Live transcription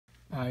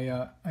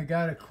I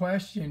got a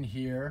question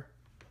here,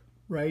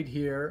 right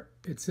here.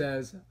 It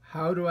says,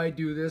 how do I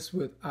do this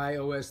with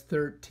iOS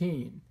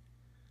 13?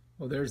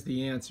 Well, there's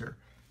the answer.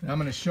 And I'm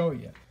going to show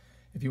you.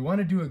 If you want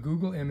to do a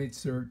Google image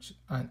search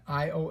on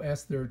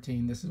iOS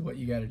 13, this is what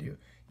you got to do.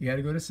 You got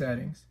to go to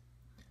settings.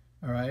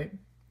 All right,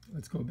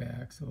 let's go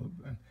back. So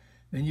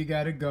then you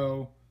got to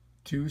go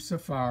to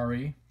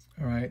Safari.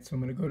 All right, so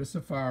I'm going to go to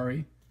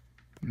Safari.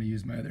 I'm going to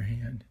use my other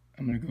hand.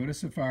 I'm going to go to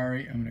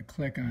Safari. I'm going to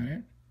click on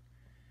it.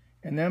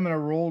 And then I'm going to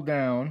roll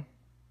down.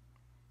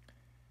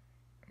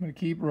 I'm going to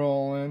keep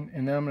rolling.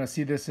 And then I'm going to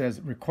see this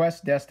says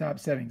Request Desktop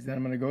Settings. Then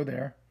I'm going to go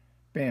there.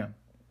 Bam.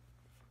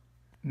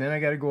 And then I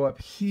got to go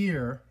up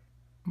here.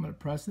 I'm going to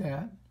press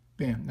that.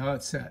 Bam. Now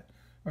it's set.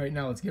 All right,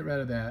 now let's get rid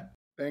of that.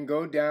 Then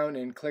go down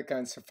and click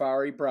on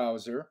Safari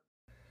Browser.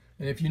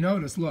 And if you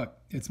notice, look,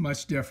 it's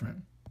much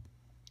different.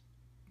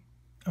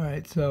 All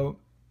right, so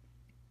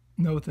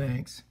no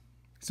thanks.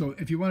 So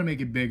if you want to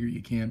make it bigger,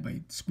 you can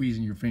by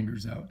squeezing your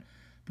fingers out.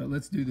 But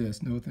let's do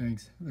this. No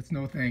thanks. Let's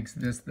no thanks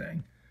this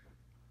thing.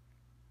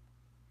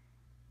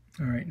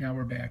 All right, now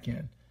we're back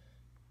in.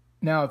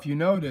 Now, if you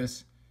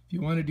notice, if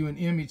you want to do an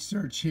image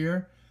search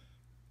here,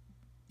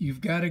 you've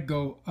got to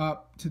go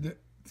up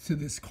to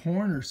this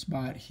corner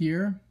spot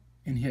here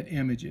and hit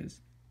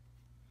images.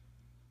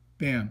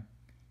 Bam.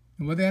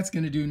 And what that's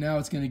going to do now,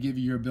 it's going to give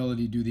you your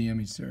ability to do the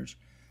image search.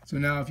 So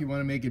now if you want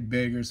to make it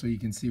bigger so you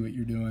can see what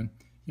you're doing,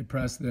 you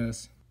press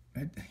this.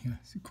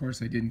 Of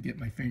course, I didn't get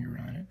my finger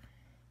on it.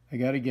 I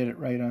got to get it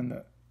right on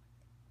the,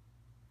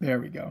 there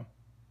we go.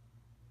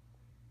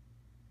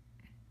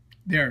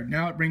 There,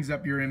 now it brings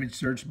up your image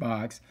search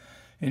box.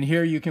 And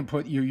here you can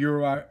put your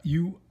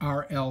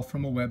URL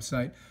from a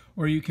website,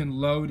 or you can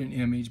load an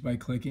image by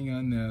clicking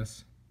on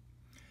this.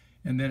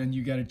 And then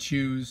you got to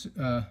choose,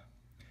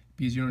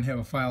 because you don't have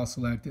a file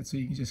selected, so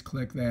you can just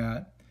click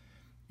that.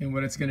 And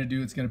what it's going to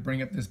do, it's going to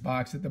bring up this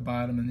box at the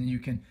bottom, and then you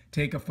can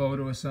take a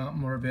photo of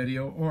something or a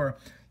video, or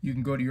you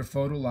can go to your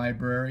photo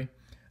library,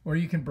 or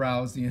you can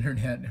browse the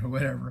internet or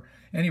whatever.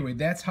 Anyway,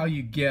 that's how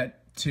you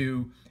get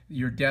to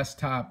your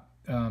desktop.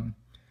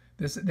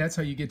 That's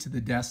how you get to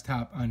the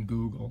desktop on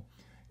Google.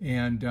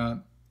 And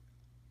I'm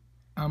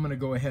going to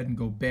go ahead and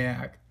go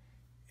back,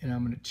 and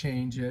I'm going to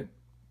change it.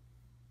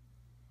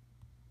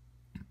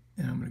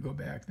 And I'm going to go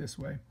back this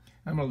way.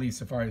 I'm going to leave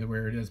Safari the way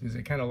it is because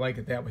I kind of like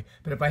it that way.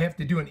 But if I have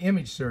to do an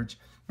image search,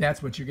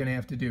 that's what you're going to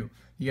have to do.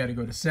 You got to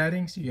go to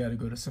Settings, you got to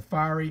go to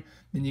Safari,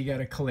 then you got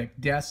to click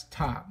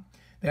Desktop.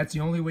 That's the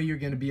only way you're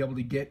going to be able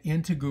to get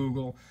into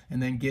Google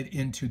and then get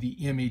into the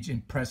image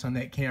and press on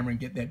that camera and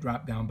get that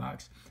drop-down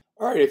box.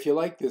 All right, if you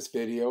like this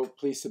video,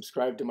 please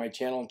subscribe to my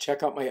channel and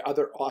check out my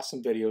other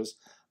awesome videos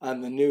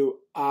on the new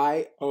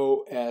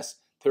iOS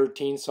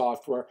 13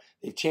 software.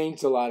 They've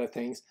changed a lot of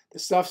things. The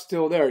stuff's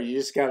still there. You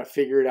just got to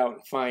figure it out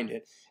and find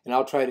it. And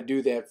I'll try to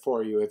do that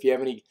for you. If you have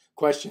any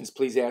questions,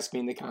 please ask me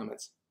in the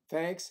comments.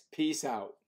 Thanks. Peace out.